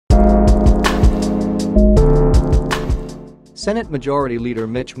Senate Majority Leader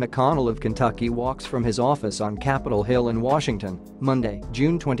Mitch McConnell of Kentucky walks from his office on Capitol Hill in Washington, Monday,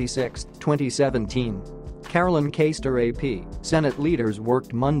 June 26, 2017. Carolyn Kaster AP, Senate leaders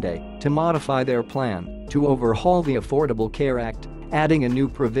worked Monday to modify their plan to overhaul the Affordable Care Act, adding a new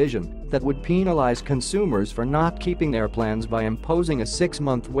provision that would penalize consumers for not keeping their plans by imposing a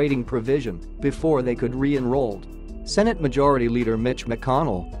 6-month waiting provision before they could re-enroll. Senate Majority Leader Mitch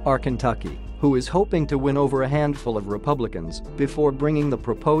McConnell, of Kentucky, who is hoping to win over a handful of Republicans before bringing the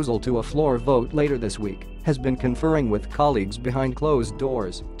proposal to a floor vote later this week, has been conferring with colleagues behind closed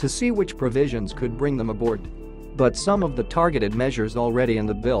doors to see which provisions could bring them aboard. But some of the targeted measures already in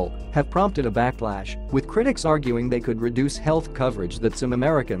the bill have prompted a backlash, with critics arguing they could reduce health coverage that some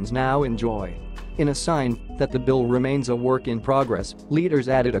Americans now enjoy. In a sign that the bill remains a work in progress, leaders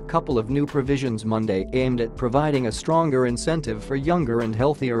added a couple of new provisions Monday aimed at providing a stronger incentive for younger and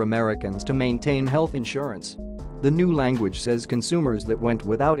healthier Americans to maintain health insurance. The new language says consumers that went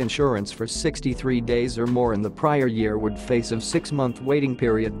without insurance for 63 days or more in the prior year would face a 6-month waiting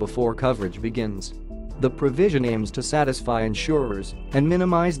period before coverage begins. The provision aims to satisfy insurers and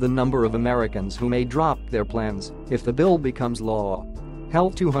minimize the number of Americans who may drop their plans if the bill becomes law.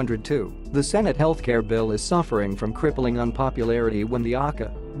 Health 202, the Senate healthcare bill is suffering from crippling unpopularity. When the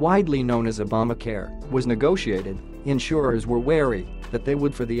ACA, widely known as Obamacare, was negotiated, insurers were wary that they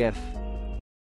would for the F.